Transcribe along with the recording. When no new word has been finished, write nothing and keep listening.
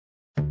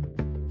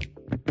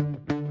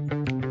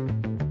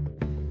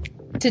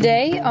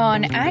Today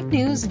on Ag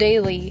News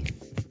Daily.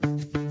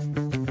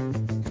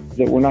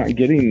 That we're not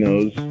getting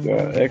those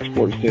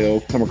export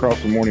sales come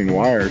across the morning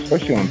wire,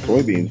 especially on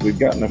soybeans. We've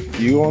gotten a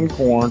few on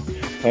corn,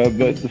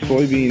 but the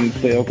soybean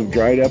sales have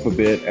dried up a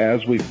bit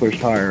as we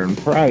pushed higher in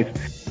price.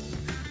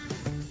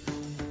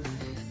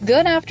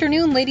 Good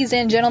afternoon, ladies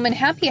and gentlemen.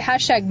 Happy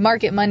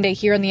Market Monday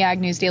here on the Ag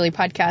News Daily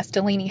podcast.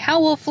 Delaney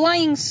Howell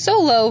flying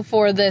solo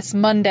for this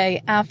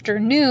Monday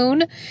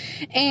afternoon.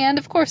 And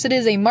of course, it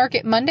is a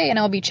Market Monday, and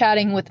I'll be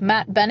chatting with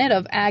Matt Bennett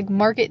of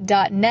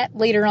agmarket.net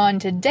later on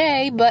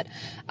today. But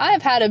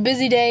I've had a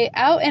busy day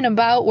out and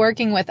about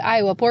working with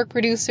Iowa pork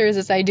producers,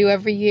 as I do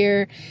every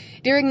year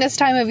during this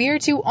time of year,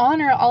 to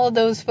honor all of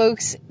those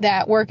folks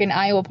that work in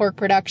Iowa pork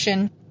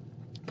production,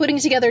 putting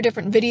together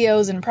different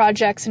videos and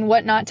projects and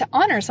whatnot to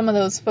honor some of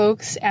those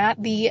folks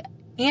at the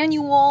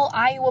annual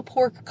Iowa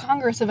Pork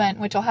Congress event,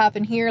 which will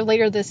happen here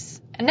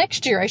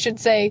next year,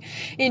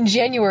 in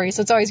January.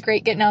 So it's always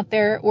great getting out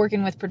there,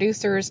 working with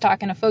producers,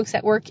 talking to folks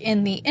that work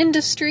in the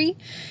industry.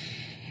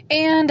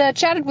 And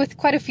chatted with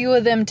quite a few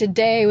of them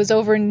today. I was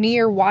over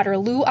near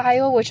Waterloo,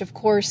 Iowa, which of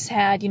course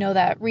had,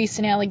 that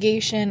recent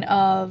allegation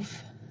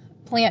of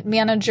plant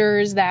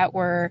managers that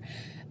were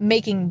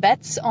making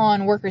bets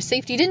on worker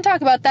safety. Didn't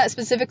talk about that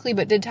specifically,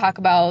 but did talk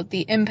about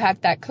the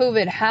impact that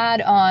COVID had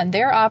on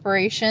their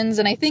operations.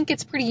 And I think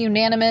it's pretty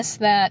unanimous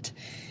that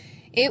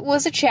it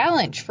was a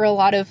challenge for a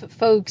lot of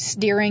folks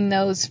during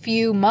those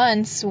few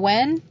months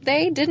when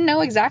they didn't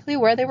know exactly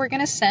where they were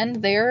going to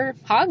send their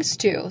hogs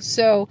to.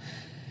 So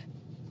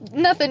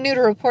nothing new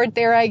to report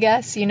there, I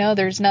guess.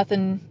 There's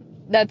nothing.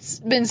 That's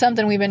been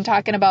something we've been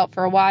talking about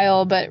for a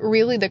while. But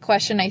really the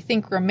question I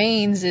think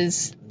remains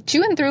is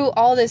chewing through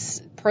all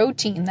this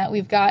protein that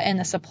we've got in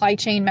the supply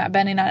chain. Matt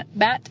Bennett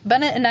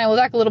and I will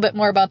talk a little bit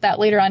more about that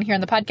later on here in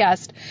the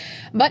podcast.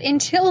 But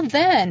until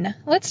then,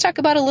 let's talk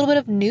about a little bit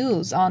of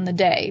news on the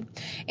day.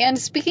 And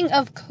speaking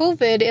of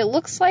COVID, it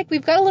looks like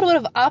we've got a little bit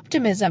of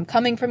optimism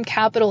coming from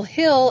Capitol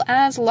Hill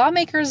as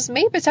lawmakers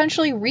may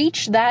potentially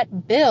reach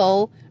that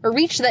deal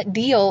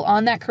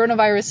on that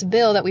coronavirus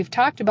bill that we've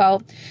talked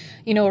about,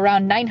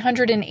 around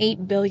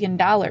 $908 billion.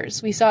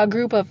 We saw a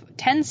group of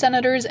 10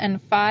 senators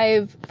and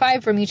five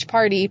from each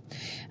party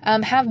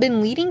have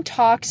been leading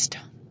talks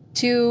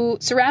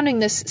surrounding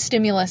this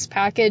stimulus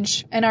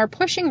package and are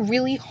pushing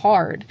really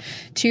hard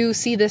to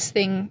see this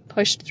thing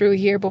pushed through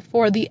here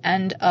before the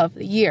end of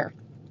the year.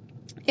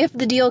 If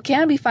the deal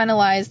can be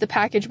finalized, the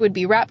package would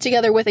be wrapped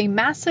together with a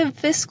massive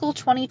fiscal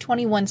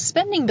 2021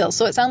 spending bill.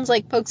 So it sounds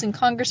like folks in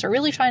Congress are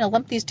really trying to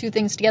lump these two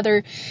things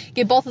together,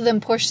 get both of them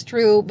pushed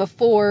through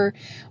before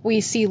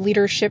we see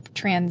leadership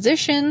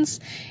transitions.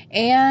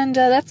 And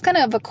that's kind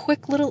of a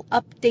quick little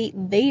update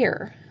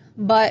there.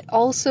 But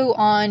also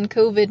on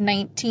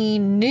COVID-19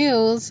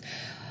 news,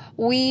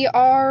 we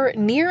are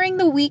nearing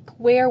the week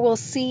where we'll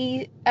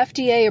see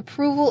FDA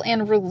approval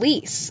and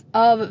release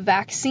of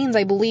vaccines.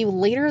 I believe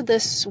later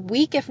this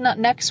week, if not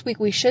next week,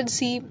 we should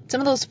see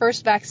some of those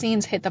first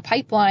vaccines hit the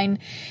pipeline.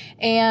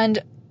 And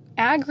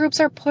ag groups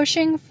are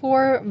pushing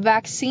for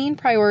vaccine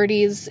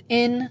priorities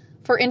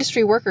for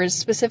industry workers,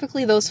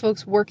 specifically those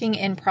folks working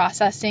in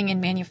processing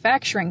and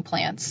manufacturing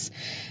plants.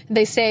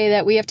 They say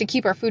that we have to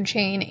keep our food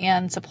chain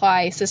and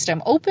supply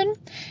system open.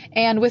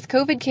 And with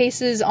COVID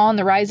cases on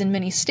the rise in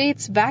many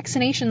states,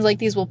 vaccinations like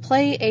these will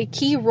play a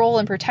key role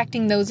in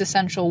protecting those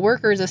essential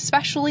workers,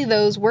 especially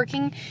those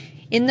working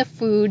in the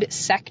food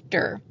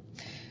sector.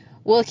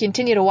 We'll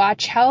continue to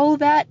watch how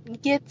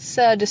that gets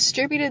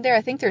distributed there.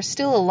 I think there's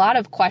still a lot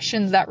of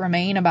questions that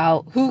remain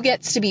about who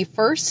gets to be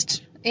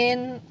first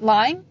in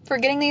line for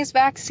getting these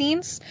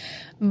vaccines,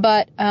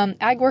 but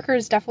ag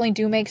workers definitely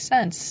do make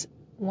sense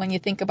when you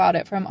think about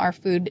it from our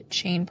food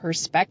chain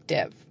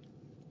perspective.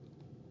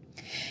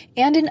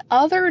 And in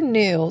other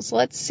news,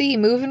 let's see,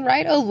 moving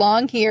right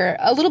along here,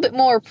 a little bit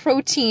more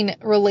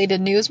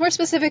protein-related news, more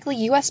specifically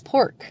U.S.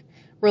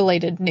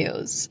 pork-related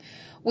news.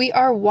 We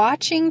are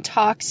watching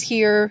talks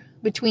here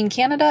between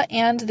Canada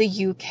and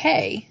the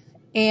UK,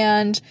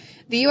 and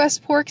the U.S.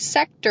 pork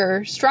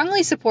sector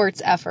strongly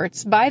supports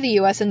efforts by the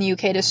U.S. and the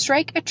UK to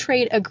strike a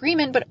trade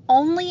agreement, but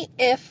only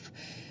if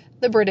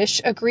the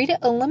British agree to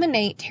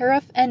eliminate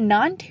tariff and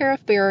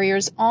non-tariff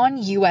barriers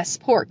on U.S.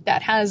 pork.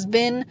 That has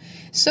been,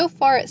 so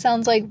far, it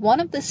sounds like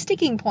one of the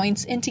sticking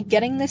points into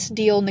getting this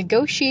deal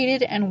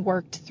negotiated and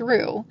worked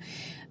through.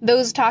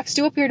 Those talks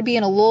do appear to be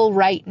in a lull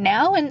right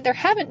now, and there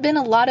haven't been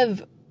a lot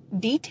of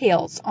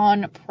details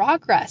on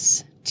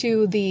progress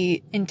to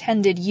the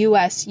intended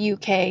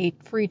U.S.-UK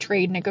free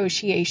trade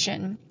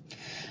negotiation.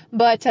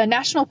 But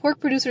National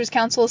Pork Producers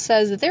Council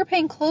says that they're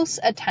paying close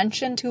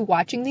attention to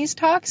watching these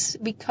talks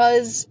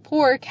because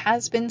pork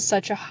has been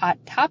such a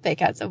hot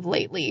topic as of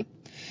lately.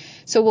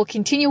 So we'll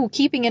continue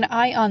keeping an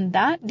eye on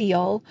that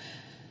deal.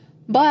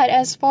 But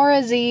as far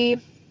as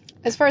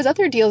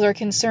other deals are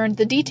concerned,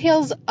 the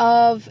details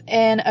of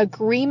an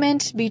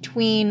agreement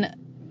between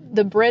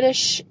the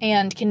British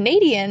and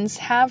Canadians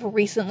have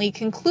recently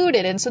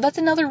concluded. And so that's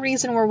another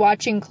reason we're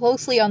watching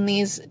closely on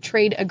these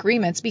trade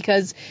agreements,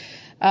 because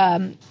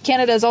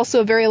Canada is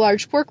also a very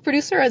large pork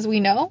producer, as we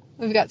know.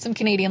 We've got some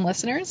Canadian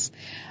listeners.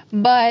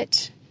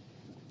 But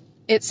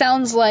it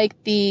sounds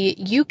like the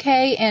UK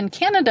and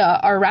Canada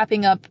are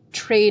wrapping up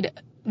trade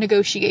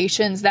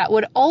negotiations that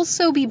would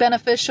also be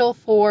beneficial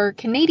for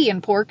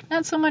Canadian pork,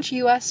 not so much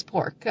US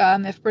pork,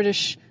 if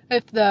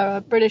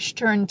the British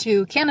turn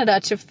to Canada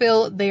to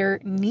fill their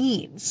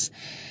needs.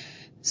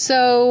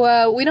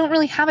 So we don't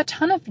really have a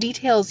ton of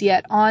details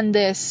yet on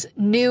this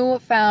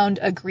newfound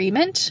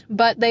agreement,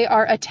 but they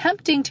are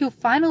attempting to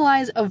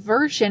finalize a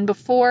version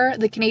before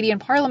the Canadian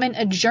Parliament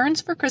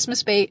adjourns for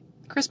Christmas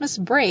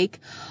break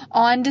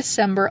on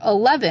December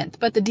 11th.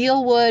 But the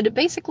deal would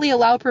basically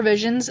allow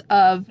provisions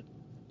of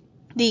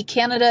the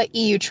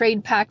Canada-EU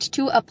Trade Pact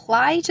to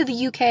apply to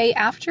the UK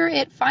after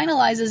it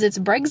finalizes its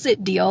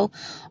Brexit deal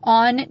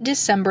on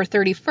December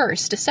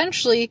 31st,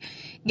 essentially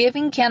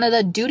giving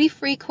Canada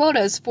duty-free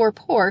quotas for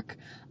pork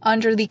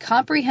under the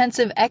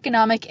Comprehensive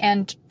Economic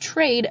and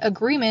Trade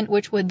Agreement,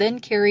 which would then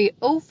carry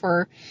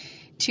over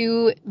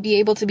to be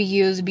able to be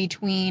used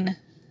between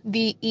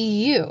the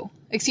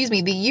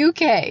the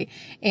UK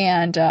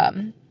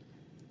and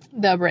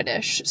the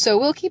British. So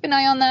we'll keep an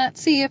eye on that,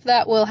 see if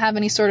that will have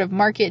any sort of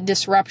market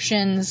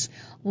disruptions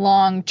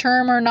long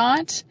term or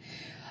not.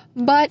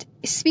 But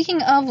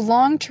speaking of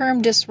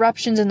long-term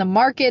disruptions in the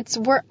markets,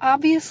 we're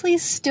obviously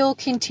still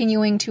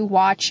continuing to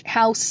watch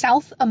how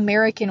South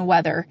American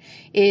weather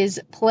is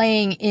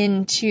playing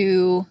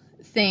into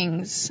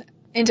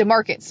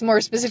markets,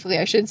 more specifically,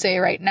 I should say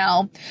right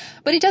now.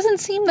 But it doesn't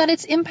seem that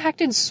it's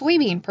impacted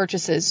soybean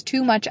purchases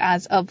too much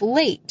as of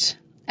late.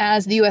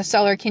 As the U.S.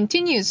 dollar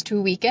continues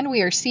to weaken,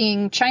 we are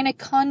seeing China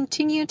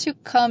continue to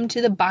come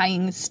to the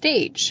buying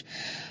stage.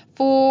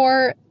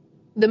 For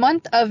the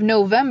month of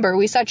November,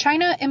 we saw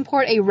China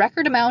import a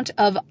record amount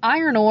of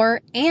iron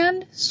ore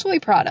and soy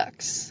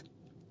products.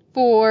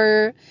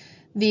 For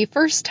the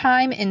first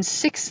time in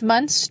 6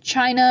 months,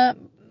 China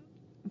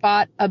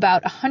bought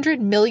about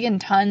 100 million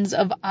tons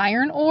of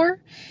iron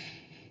ore,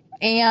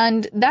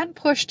 and that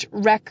pushed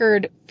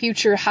record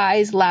future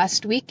highs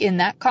last week in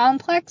that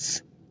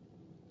complex.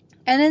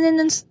 And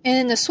then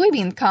in the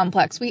soybean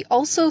complex, we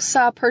also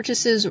saw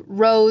purchases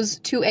rose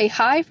to a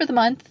high for the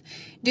month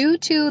due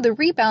to the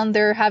rebound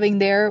they're having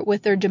there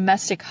with their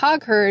domestic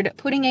hog herd,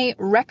 putting a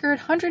record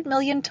 100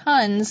 million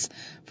tons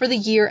for the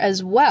year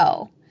as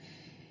well.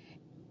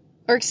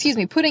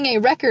 Putting a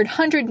record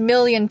 100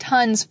 million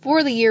tons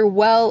for the year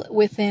well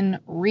within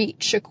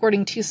reach,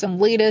 according to some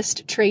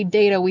latest trade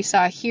data we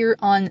saw here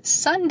on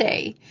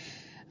Sunday.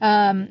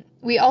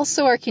 We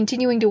also are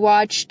continuing to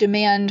watch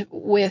demand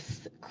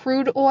with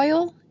crude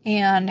oil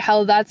and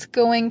how that's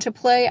going to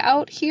play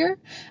out here,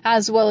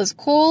 as well as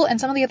coal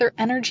and some of the other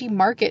energy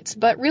markets.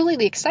 But really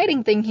the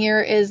exciting thing here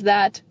is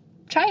that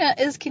China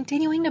is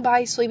continuing to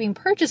buy soybean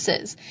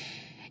purchases.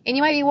 And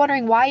you might be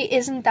wondering, why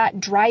isn't that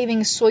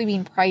driving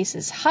soybean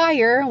prices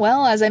higher?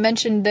 Well, as I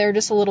mentioned there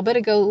just a little bit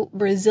ago,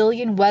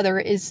 Brazilian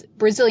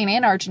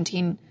and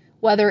Argentine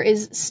weather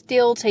is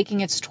still taking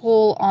its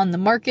toll on the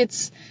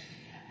markets.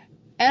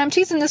 And I'm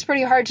teasing this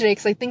pretty hard today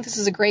because I think this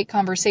is a great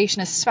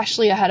conversation,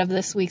 especially ahead of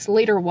this week's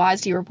later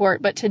WASDE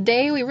report. But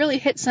today we really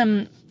hit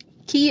some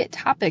key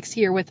topics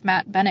here with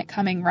Matt Bennett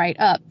coming right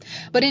up.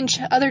 But in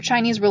other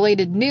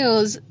Chinese-related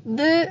news,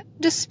 the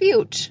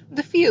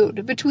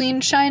feud between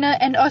China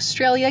and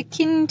Australia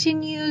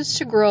continues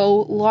to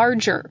grow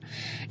larger.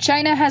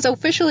 China has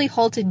officially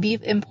halted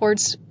beef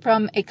imports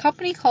from a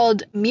company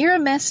called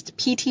Miramist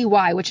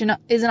Pty, which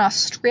is an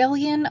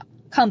Australian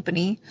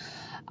company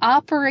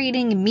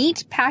operating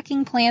meat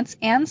packing plants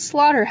and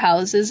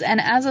slaughterhouses, and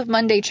as of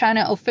Monday,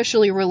 China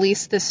officially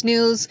released this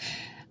news,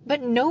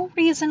 but no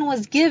reason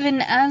was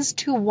given as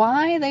to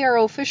why they are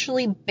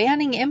officially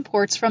banning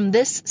imports from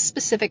this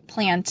specific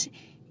plant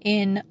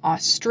in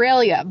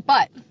Australia.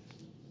 But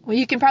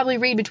you can probably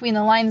read between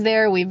the lines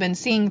there. We've been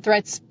seeing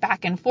threats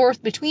back and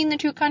forth between the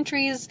two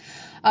countries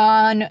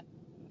on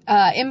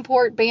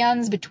import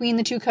bans between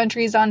the two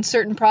countries on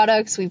certain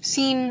products. We've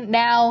seen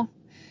now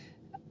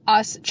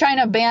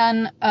China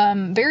ban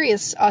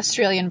various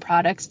Australian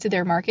products to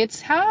their markets.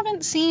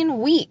 Haven't seen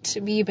wheat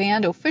be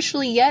banned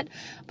officially yet,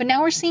 but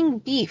now we're seeing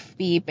beef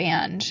be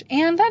banned.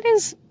 And that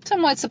is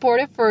somewhat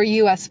supportive for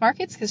U.S.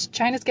 markets because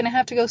China's going to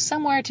have to go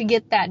somewhere to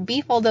get that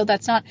beef, although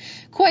that's not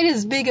quite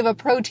as big of a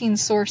protein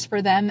source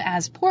for them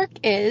as pork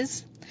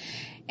is.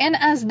 And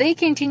as they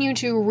continue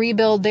to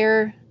rebuild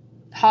their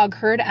hog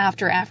herd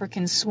after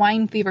African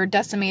swine fever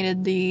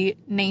decimated the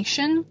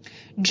nation,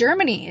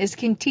 Germany is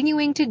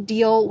continuing to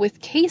deal with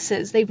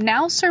cases. They've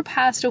now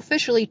surpassed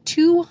officially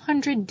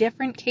 200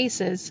 different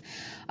cases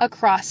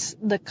across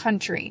the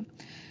country.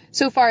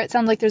 So far, it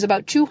sounds like there's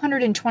about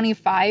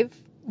 225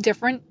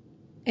 different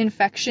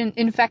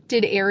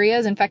infected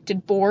areas,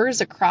 infected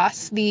boars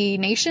across the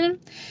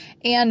nation,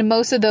 and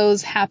most of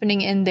those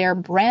happening in their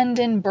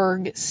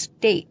Brandenburg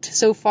state.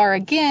 So far,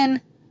 again,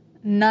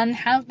 none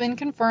have been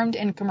confirmed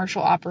in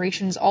commercial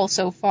operations, all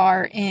so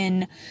far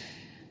in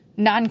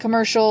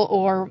non-commercial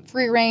or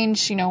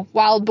free-range,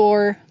 wild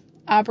boar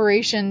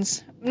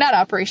operations,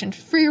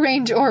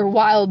 free-range or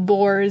wild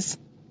boars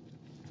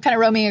kind of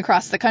roaming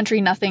across the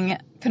country. Nothing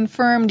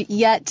confirmed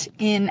yet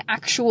in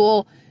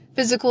actual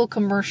physical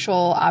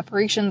commercial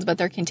operations, but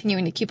they're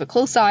continuing to keep a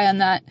close eye on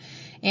that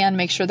and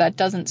make sure that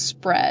doesn't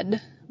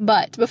spread.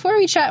 But before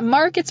we chat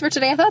markets for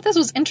today, I thought this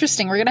was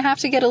interesting. We're going to have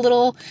to get a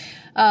little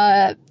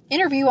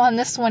interview on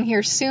this one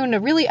here soon to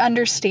really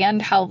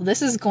understand how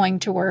this is going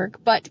to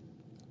work. But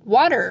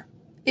water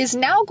is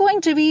now going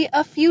to be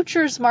a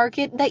futures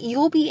market that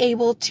you'll be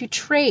able to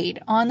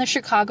trade on the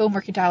Chicago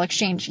Mercantile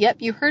Exchange. Yep,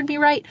 you heard me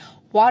right.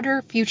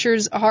 Water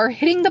futures are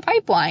hitting the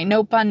pipeline,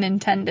 no pun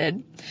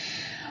intended.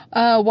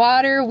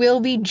 Water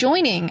will be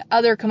joining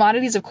other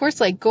commodities, of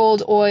course, like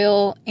gold,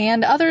 oil,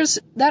 and others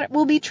that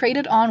will be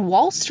traded on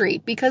Wall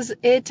Street because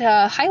it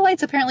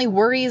highlights apparently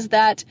worries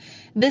that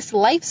this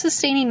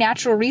life-sustaining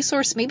natural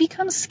resource may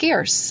become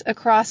scarce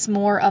across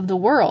more of the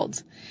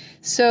world.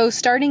 So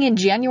starting in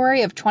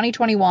January of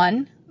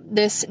 2021,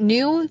 this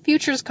new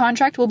futures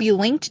contract will be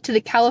linked to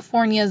the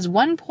California's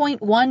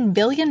 $1.1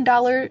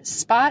 billion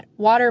spot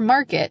water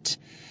market.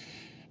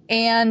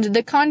 And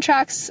the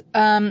contracts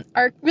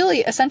are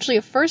really essentially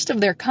a first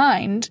of their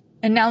kind,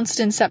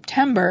 announced in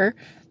September,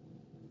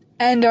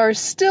 and are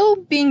still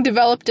being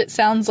developed, it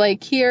sounds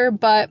like, here.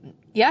 But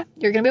yeah,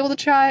 you're going to be able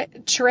to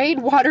trade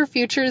water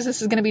futures.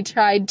 This is going to be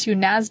tied to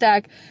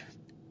NASDAQ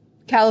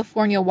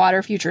California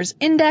Water Futures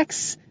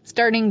Index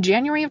starting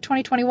January of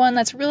 2021.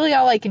 That's really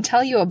all I can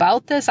tell you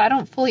about this. I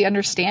don't fully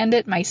understand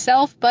it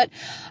myself, but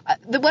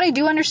what I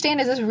do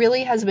understand is this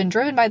really has been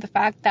driven by the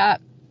fact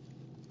that,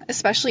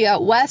 especially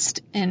out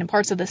west and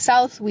parts of the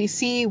south, we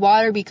see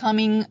water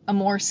becoming a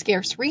more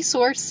scarce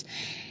resource.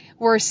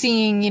 We're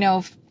seeing,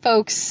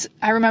 folks,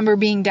 I remember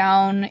being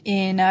down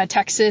in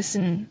Texas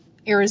and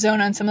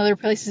Arizona and some other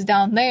places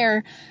down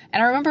there,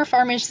 and I remember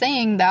farmers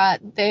saying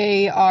that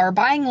they are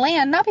buying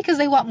land, not because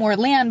they want more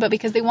land, but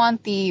because they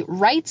want the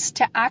rights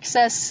to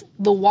access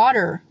the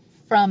water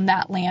from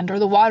that land or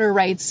the water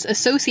rights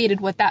associated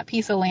with that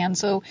piece of land.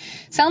 So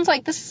sounds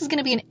like this is going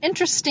to be an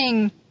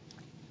interesting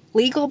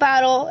legal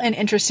battle, an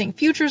interesting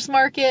futures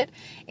market,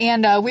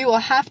 and we will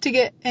have to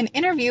get an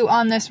interview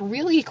on this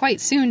really quite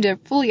soon to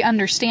fully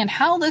understand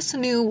how this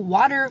new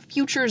water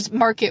futures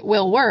market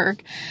will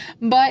work.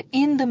 But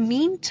in the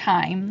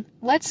meantime,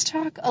 let's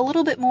talk a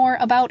little bit more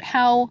about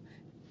how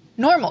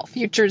normal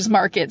futures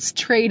markets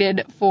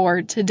traded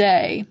for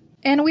today.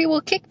 And we will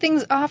kick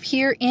things off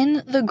here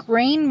in the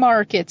grain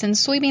markets. And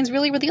soybeans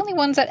really were the only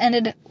ones that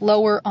ended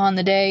lower on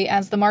the day,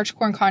 as the March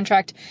corn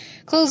contract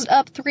closed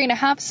up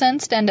 3.5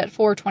 cents to end at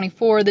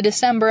 $4.24. The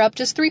December up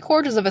just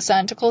 0.75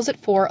 cents to close at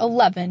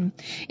 $4.11.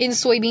 In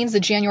soybeans, the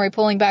January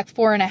pulling back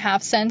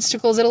 4.5 cents to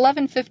close at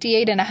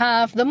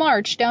 $11.58.5. The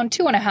March down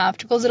 2.5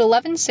 to close at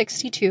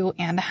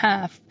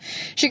 $11.62.5.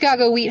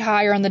 Chicago wheat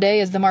higher on the day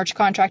as the March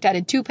contract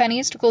added 2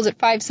 pennies to close at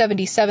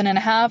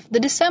 $5.77.5.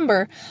 The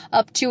December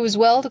up 2 as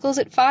well to close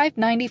at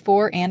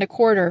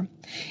 $5.94.25.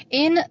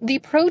 In the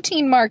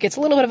protein markets,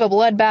 a little bit of a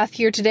bloodbath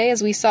here today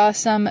as we saw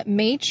some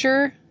we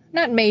saw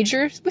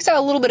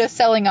a little bit of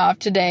selling off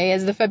today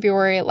as the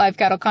February live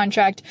cattle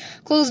contract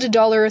closed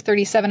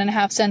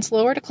 $1.37.5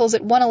 lower to close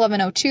at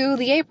 $111.02.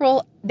 The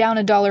April down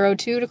 $1.02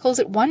 to close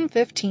at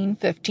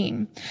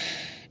 $115.15.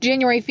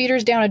 January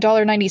feeders down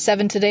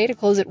 $1.97 today to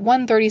close at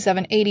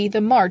 $137.80. The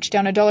March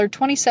down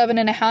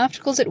 $1.27.5 to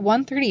close at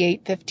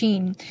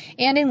 $138.15.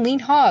 And in lean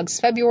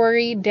hogs,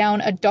 February down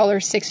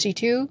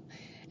 $1.62,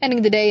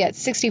 ending the day at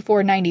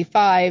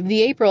 $64.95.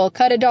 The April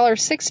cut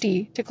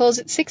 $1.60 to close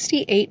at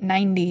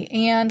 $68.90.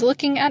 And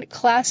looking at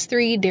Class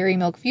 3 dairy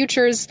milk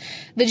futures,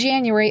 the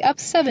January up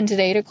 7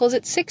 today to close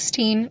at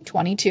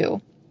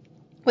 $16.22.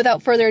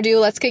 Without further ado,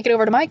 let's kick it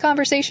over to my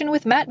conversation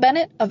with Matt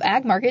Bennett of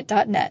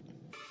agmarket.net.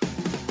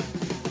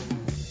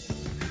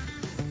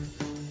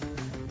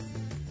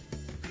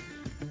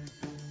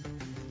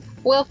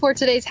 Well, for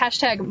today's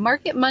hashtag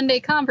Market Monday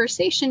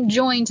conversation,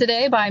 joined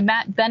today by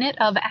Matt Bennett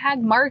of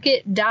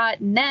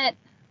agmarket.net.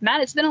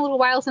 Matt, it's been a little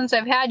while since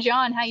I've had you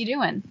on. How you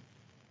doing?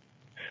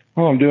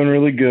 Oh, I'm doing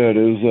really good.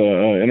 It was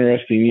an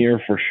interesting year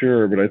for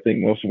sure, but I think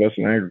most of us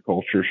in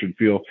agriculture should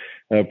feel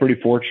pretty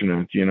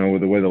fortunate,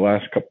 with the way the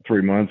last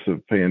 3 months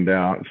have panned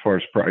out as far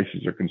as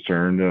prices are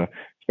concerned,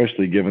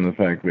 especially given the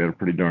fact we had a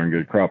pretty darn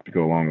good crop to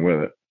go along with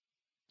it.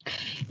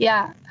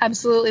 Yeah,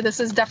 absolutely. This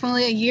is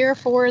definitely a year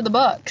for the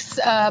books.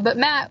 But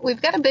Matt,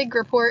 we've got a big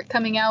report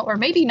coming out, or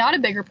maybe not a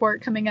big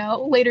report coming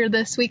out later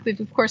this week.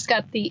 We've, of course,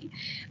 got the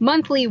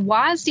monthly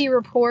WASDE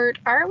report.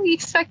 Are we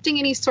expecting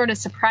any sort of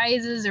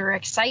surprises or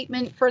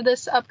excitement for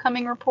this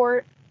upcoming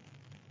report?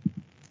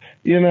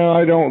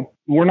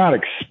 We're not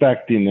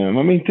expecting them.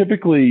 I mean,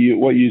 typically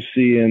what you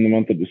see in the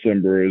month of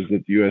December is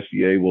that the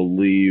USDA will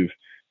leave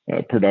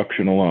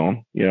production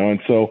alone, and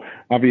so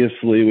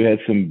obviously we had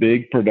some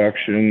big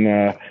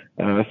production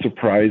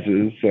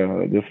surprises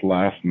this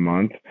last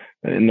month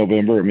in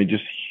November. I mean,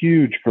 just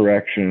huge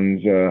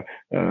corrections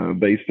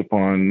based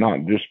upon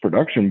not just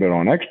production but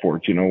on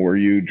exports. Where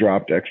you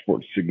dropped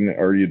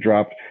you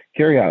dropped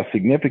carryout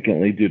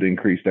significantly due to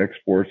increased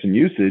exports and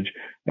usage.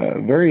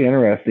 Very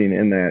interesting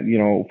in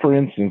that, for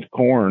instance,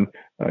 corn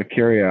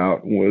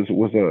carryout was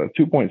a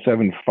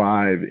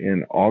 2.75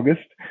 in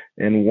August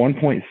and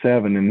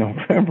 1.7 in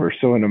November.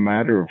 So in a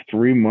matter of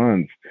 3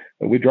 months,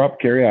 we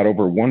dropped carryout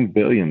over 1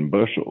 billion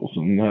bushels.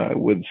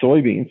 And with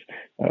soybeans,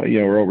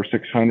 we're over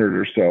 600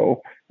 or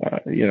so,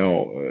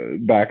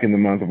 back in the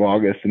month of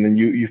August. And then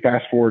you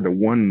fast forward to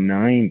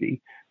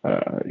 190.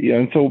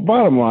 And so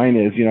bottom line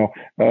is,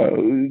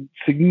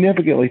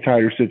 significantly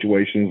tighter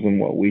situations than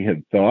what we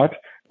had thought.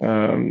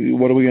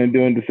 What are we going to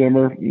do in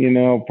December?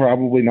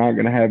 Probably not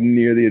going to have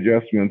near the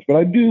adjustments, but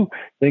I do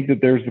think that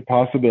there's the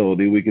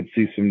possibility we could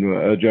see some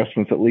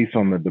adjustments, at least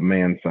on the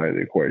demand side of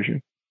the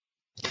equation.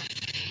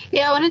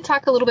 Yeah, I want to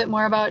talk a little bit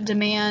more about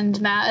demand,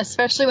 Matt,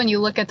 especially when you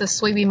look at the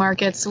soybean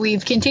markets.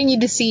 We've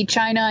continued to see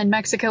China and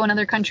Mexico and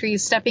other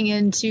countries stepping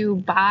in to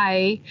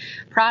buy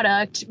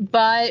product,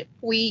 but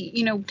we,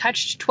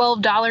 touched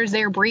 $12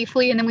 there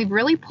briefly, and then we've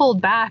really pulled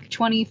back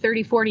 20,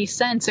 30, 40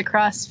 cents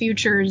across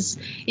futures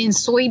in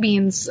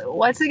soybeans.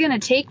 What's it going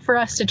to take for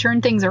us to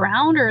turn things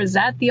around, or is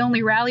that the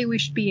only rally we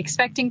should be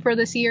expecting for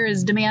this year?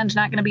 Is demand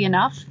not going to be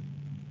enough?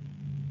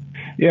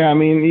 Yeah, I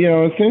mean,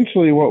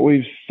 essentially what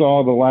we've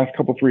saw the last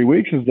 3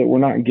 weeks is that we're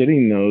not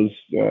getting those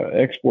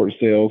export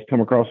sales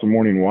come across the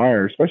morning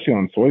wire, especially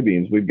on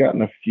soybeans. We've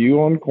gotten a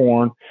few on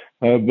corn,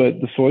 but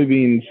the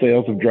soybean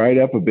sales have dried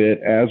up a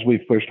bit as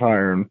we've pushed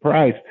higher in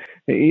price.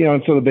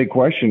 And so the big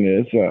question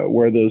is,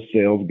 where are those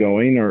sales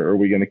going, or are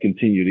we going to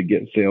continue to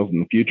get sales in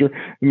the future?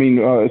 I mean,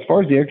 as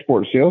far as the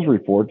export sales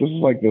report, this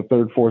is like the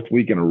third, fourth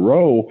week in a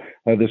row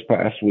this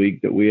past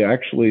week that we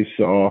actually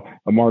saw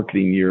a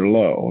marketing year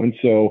low. And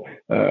so,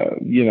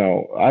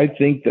 I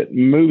think that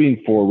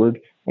moving forward,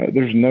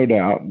 there's no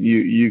doubt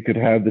you could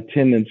have the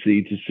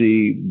tendency to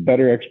see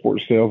better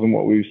export sales than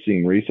what we've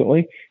seen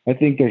recently. I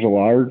think there's a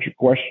large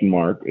question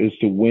mark as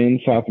to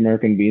when South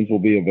American beans will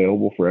be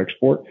available for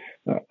export.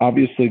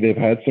 Obviously, they've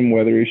had some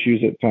weather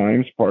issues at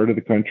times. Part of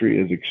the country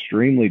is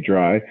extremely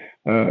dry,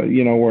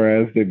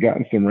 whereas they've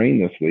gotten some rain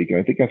this week. And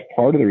I think that's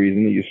part of the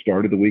reason that you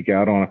started the week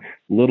out on a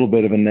little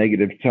bit of a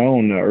negative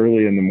tone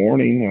early in the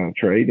morning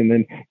trade. And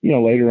then,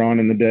 later on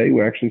in the day,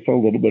 we actually saw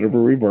a little bit of a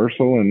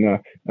reversal, and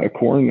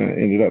corn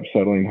ended up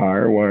settling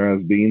higher,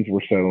 whereas beans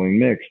were settling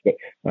mixed.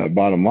 But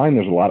bottom line,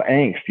 there's a lot of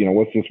angst.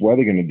 What's this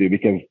weather going to do?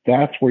 Because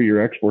that's where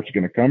your exports are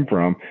going to come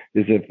from,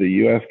 is if the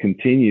U.S.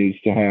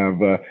 continues to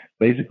have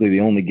basically the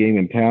only game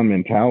in town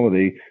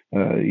mentality, a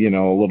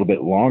little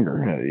bit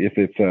longer. If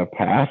it's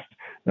past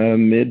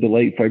mid to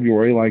late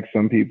February, like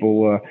some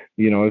people,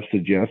 have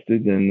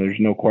suggested, then there's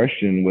no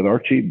question with our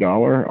cheap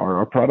dollar,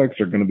 our products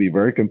are going to be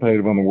very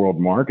competitive on the world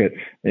market.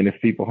 And if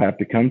people have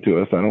to come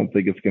to us, I don't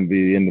think it's going to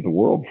be the end of the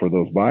world for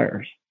those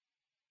buyers.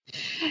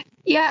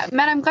 Yeah,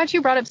 Matt, I'm glad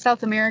you brought up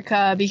South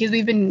America, because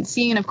we've been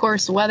seeing, of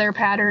course, weather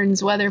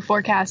patterns, weather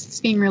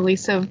forecasts being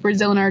released of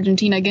Brazil and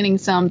Argentina getting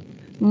some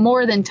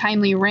more than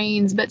timely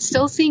rains, but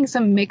still seeing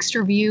some mixed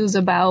reviews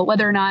about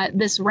whether or not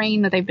this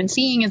rain that they've been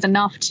seeing is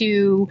enough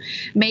to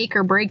make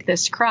or break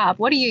this crop.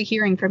 What are you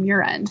hearing from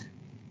your end?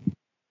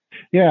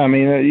 Yeah, I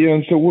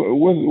mean, so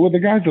with the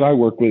guys that I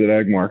work with at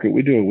Ag Market,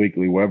 we do a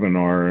weekly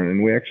webinar,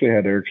 and we actually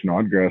had Eric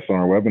Snodgrass on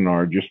our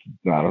webinar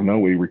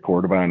we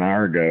recorded about an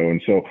hour ago.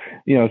 And so,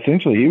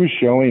 essentially he was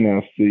showing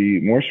us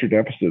the moisture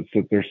deficits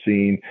that they're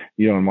seeing,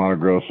 in Mato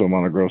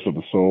Grosso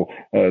do Sul.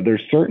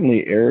 There's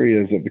certainly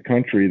areas of the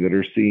country that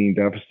are seeing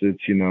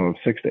deficits, of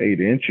 6 to 8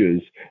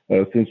 inches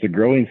since the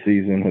growing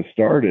season has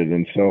started.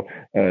 And so,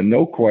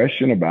 no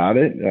question about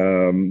it.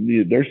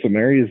 There's some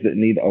areas that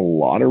need a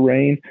lot of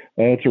rain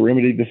to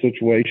remedy the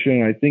situation.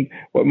 I think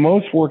what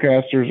most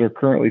forecasters are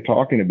currently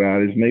talking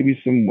about is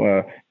maybe some,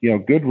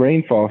 good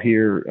rainfall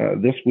here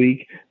this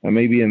week,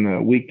 maybe in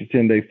the week to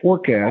 10-day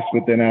forecast.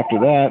 But then after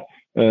that,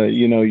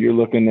 you're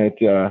looking at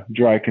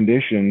dry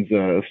conditions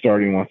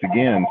starting once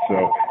again.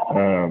 So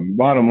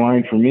bottom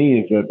line for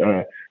me is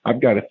that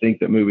I've got to think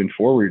that moving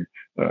forward,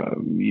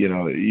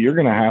 you're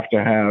going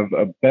to have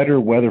a better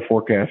weather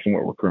forecast than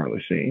what we're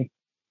currently seeing.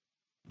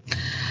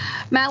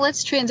 Matt,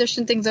 let's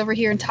transition things over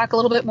here and talk a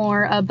little bit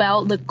more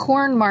about the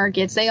corn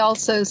markets. They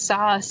also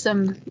saw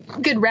some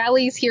good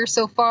rallies here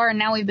so far, and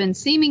now we've been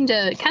seeming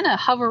to kind of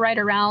hover right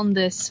around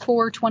this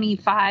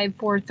 425,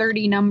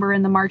 430 number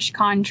in the March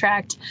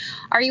contract.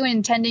 Are you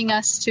intending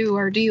us to,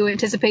 or do you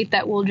anticipate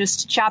that we'll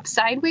just chop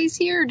sideways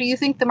here, or do you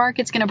think the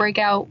market's going to break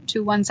out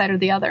to one side or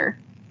the other?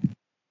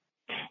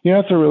 Yeah,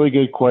 that's a really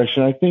good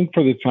question. I think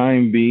for the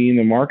time being,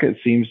 the market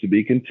seems to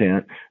be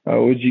content.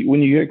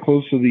 When you get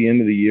close to the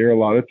end of the year, a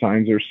lot of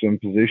times there's some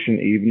position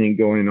evening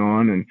going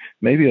on and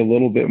maybe a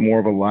little bit more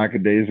of a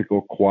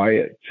lackadaisical,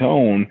 quiet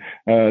tone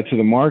to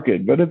the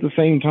market. But at the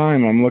same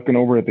time, I'm looking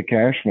over at the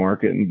cash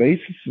market, and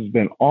basis has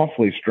been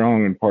awfully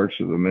strong in parts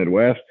of the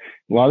Midwest.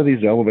 A lot of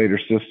these elevator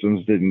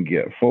systems didn't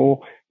get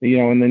full,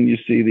 and then you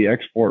see the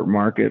export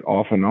market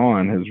off and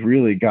on has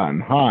really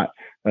gotten hot.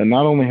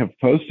 Not only have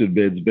posted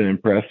bids been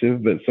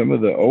impressive, but some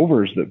of the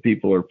overs that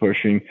people are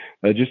pushing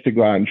just to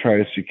go out and try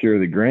to secure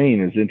the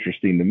grain is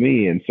interesting to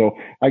me. And so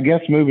I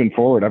guess moving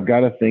forward, I've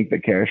got to think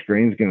that cash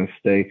grain is going to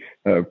stay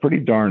pretty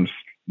darn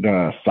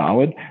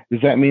solid.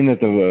 Does that mean that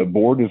the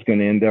board is going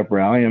to end up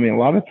rallying? I mean, a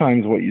lot of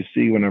times what you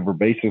see whenever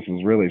basis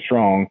is really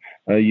strong,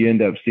 you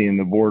end up seeing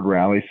the board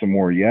rally some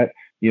more yet.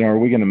 Are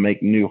we going to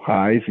make new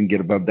highs and get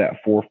above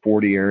that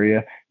 440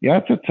 area? Yeah,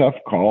 it's a tough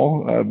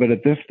call. But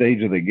at this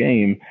stage of the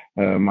game,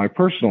 my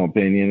personal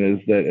opinion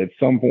is that at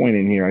some point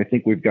in here, I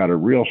think we've got a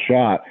real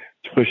shot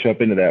to push up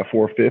into that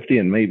 450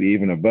 and maybe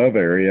even above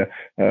area,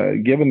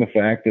 given the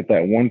fact that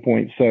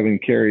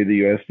 1.7 carry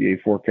the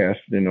USDA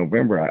forecasted in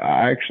November.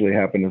 I actually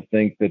happen to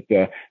think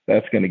that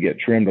that's going to get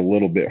trimmed a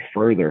little bit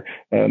further.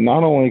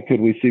 Not only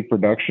could we see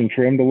production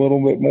trimmed a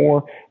little bit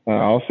more, I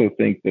also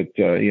think that,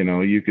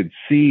 you could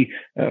see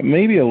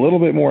maybe a little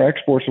bit more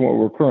exports than what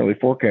we're currently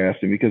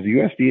forecasting, because the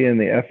USDA and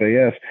the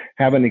FAS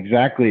haven't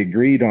exactly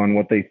agreed on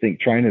what they think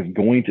China is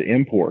going to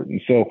import.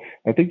 And so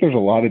I think there's a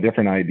lot of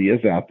different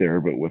ideas out there,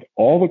 but with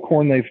all the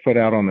corn they've put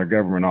out on their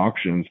government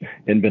auctions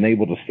and been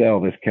able to sell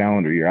this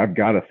calendar year, I've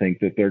got to think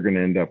that they're going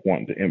to end up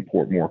wanting to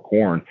import more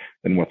corn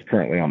than what's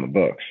currently on the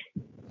books.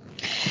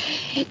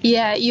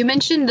 Yeah, you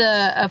mentioned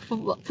a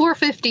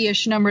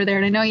 450-ish number there,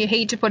 and I know you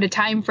hate to put a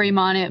time frame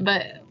on it,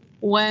 but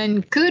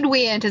when could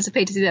we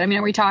anticipate to see that? I mean,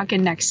 are we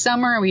talking next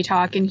summer? Are we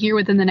talking here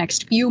within the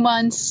next few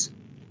months?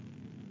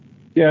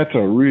 Yeah, that's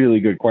a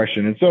really good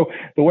question. And so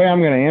the way I'm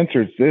going to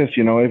answer is this,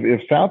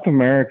 if South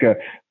America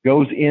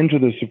goes into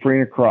the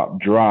safrinha crop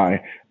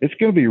dry, it's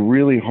going to be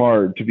really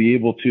hard to be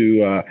able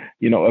to,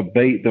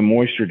 abate the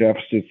moisture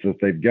deficits that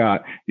they've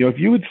got. If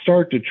you would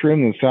start to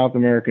trim the South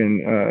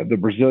American, the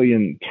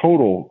Brazilian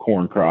total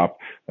corn crop,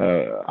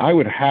 I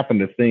would happen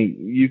to think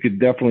you could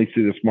definitely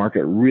see this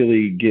market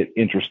really get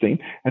interesting.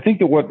 I think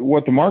that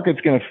what the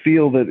market's going to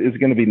feel that is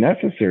going to be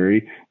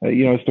necessary,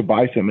 is to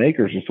buy some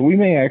acres. And so we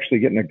may actually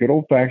get in a good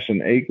old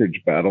fashioned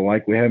acreage battle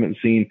like we haven't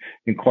seen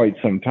in quite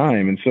some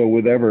time. And so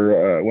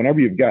whenever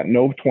you've got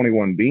no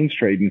 21 beans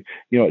trading,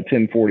 at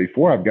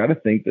 1044, I've got to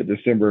think that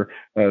December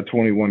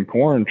 21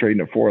 corn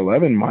trading at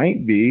 411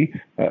 might be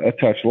a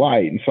touch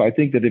light. And so I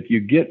think that if you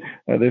get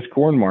this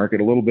corn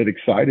market a little bit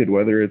excited,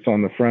 whether it's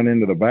on the front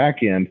end or the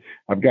back end,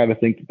 I've got to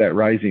think that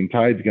rising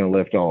tide is going to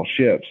lift all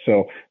ships.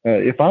 So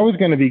if I was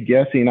going to be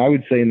guessing, I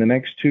would say in the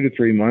next 2 to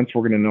 3 months,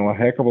 we're going to know a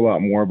heck of a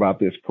lot more about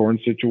this corn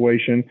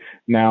situation.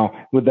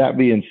 Now, with that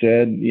being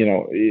said,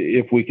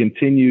 if we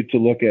continue to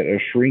look at a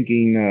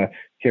shrinking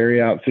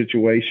carry out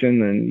situation,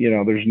 then,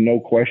 there's no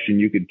question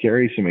you could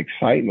carry some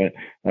excitement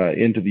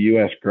into the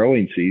U.S.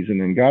 growing season.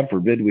 And God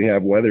forbid we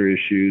have weather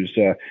issues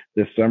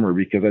this summer,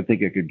 because I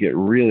think it could get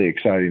really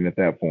exciting at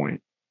that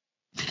point.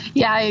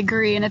 Yeah, I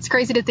agree. And it's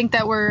crazy to think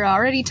that we're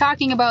already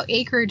talking about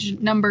acreage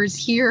numbers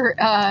here,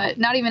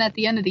 not even at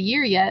the end of the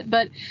year yet.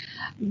 But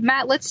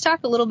Matt, let's talk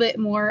a little bit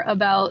more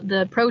about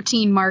the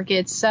protein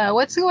markets.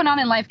 What's going on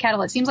in live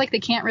cattle? It seems like they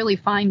can't really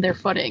find their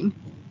footing.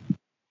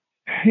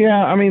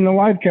 Yeah, I mean, the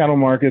live cattle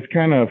market's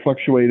kind of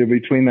fluctuated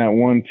between that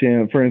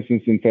 110, for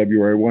instance, in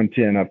February,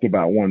 110 up to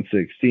about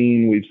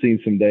 116. We've seen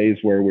some days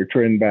where we're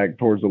trending back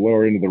towards the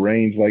lower end of the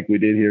range like we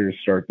did here to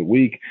start the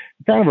week.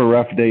 Kind of a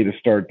rough day to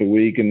start the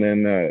week, and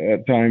then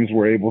at times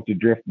we're able to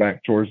drift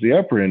back towards the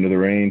upper end of the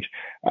range.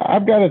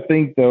 I've got to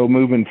think, though,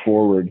 moving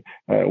forward,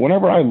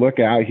 whenever I look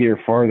out here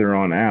farther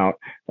on out,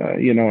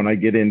 and I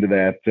get into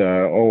that,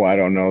 the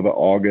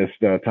August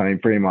time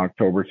frame,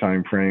 October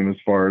time frame, as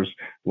far as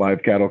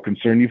live cattle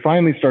concerned, you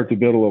finally start to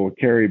build a little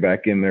carry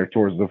back in there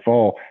towards the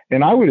fall.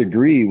 And I would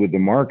agree with the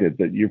market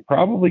that you're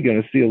probably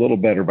going to see a little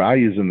better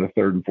values in the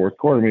third and fourth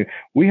quarter. I mean,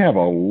 we have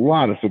a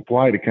lot of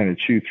supply to kind of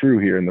chew through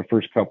here in the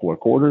first couple of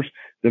quarters.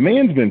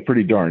 Demand's been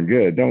pretty darn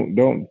good.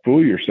 Don't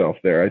fool yourself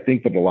there. I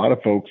think that a lot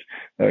of folks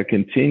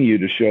continue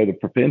to show the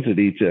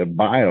propensity to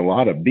buy a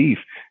lot of beef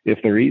if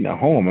they're eating at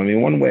home. I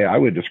mean, one way I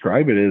would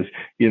describe it is,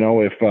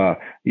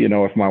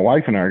 if my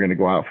wife and I are going to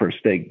go out for a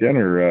steak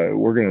dinner,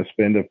 we're going to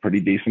spend a pretty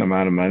decent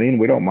amount of money, and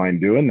we don't mind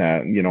doing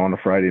that, on a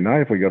Friday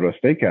night if we go to a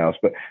steakhouse.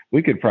 But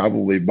we could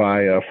probably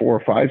buy 4 or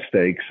 5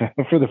 steaks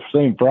for the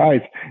same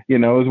price,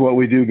 as what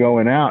we do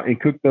going out, and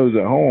cook those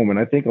at home. And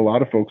I think a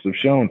lot of folks have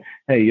shown,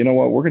 hey, you know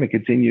what, we're going to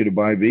continue to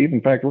buy beef.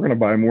 In fact, we're going to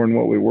buy more than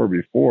what we were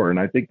before. And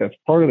I think that's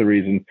part of the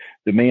reason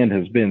demand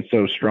has been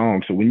so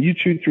strong. So when you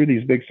chew through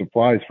these big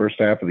supplies first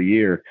half of the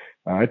year,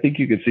 I think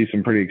you could see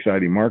some pretty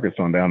exciting markets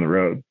on down the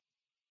road.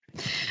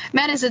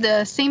 Matt, is it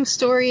the same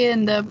story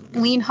in the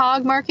lean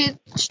hog market?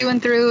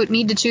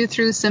 Need to chew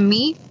through some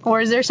meat,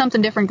 or is there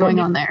something different going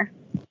on there?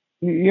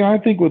 Yeah, I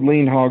think with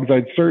lean hogs,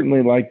 I'd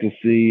certainly like to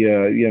see,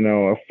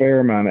 a fair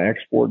amount of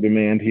export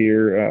demand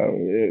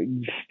here,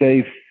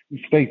 stay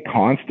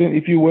constant,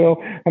 if you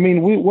will. I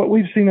mean, what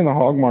we've seen in the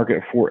hog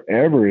market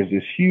forever is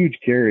this huge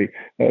carry,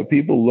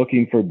 people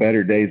looking for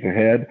better days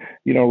ahead.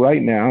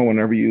 Right now,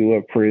 whenever you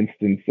look, for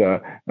instance,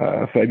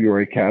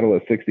 February cattle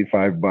at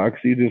 $65,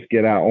 you just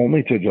get out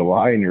only to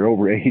July and you're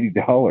over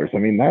 $80. I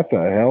mean, that's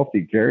a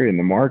healthy carry in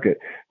the market.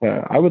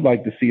 I would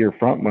like to see your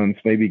front months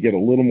maybe get a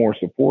little more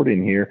support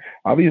in here.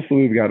 Obviously,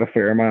 we've got a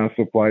fair amount of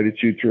supply to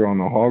chew through on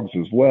the hogs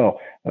as well.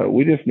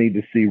 We just need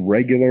to see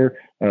regular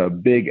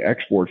big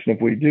exports. And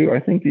if we do, I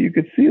think that you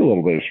could see a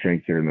little bit of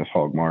strength here in this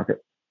hog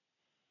market.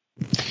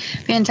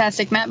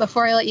 Fantastic. Matt,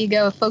 before I let you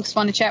go, if folks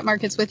want to chat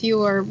markets with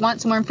you or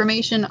want some more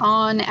information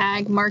on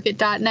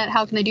agmarket.net,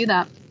 how can they do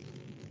that?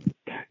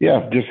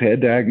 Yeah, just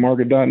head to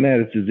agmarket.net.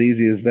 It's as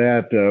easy as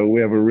that.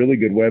 We have a really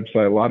good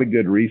website, a lot of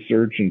good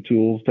research and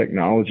tools,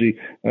 technology,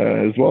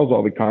 as well as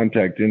all the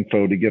contact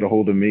info to get a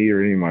hold of me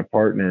or any of my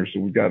partners.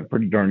 So we've got a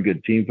pretty darn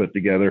good team put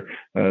together.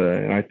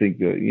 And I think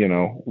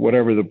that,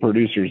 whatever the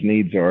producers'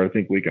 needs are, I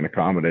think we can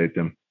accommodate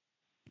them.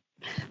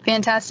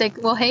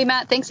 Fantastic. Well, hey,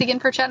 Matt, thanks again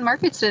for chatting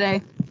markets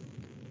today.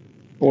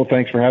 Well,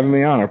 thanks for having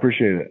me on. I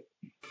appreciate it.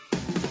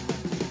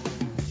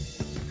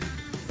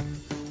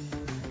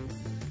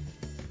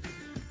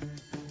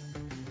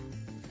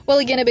 Well,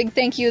 again, a big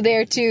thank you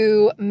there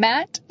to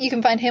Matt. You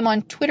can find him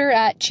on Twitter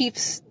at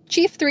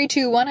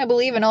Chief321, I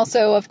believe, and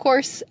also, of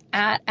course,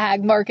 at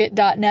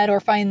agmarket.net, or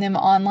find them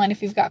online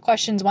if you've got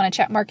questions, want to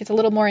chat markets a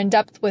little more in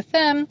depth with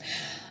them.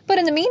 But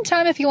in the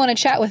meantime, if you want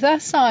to chat with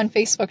us on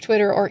Facebook,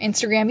 Twitter, or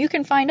Instagram, you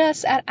can find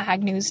us at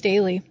Ag News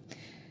Daily.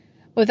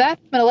 With that,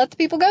 I'm going to let the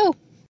people go.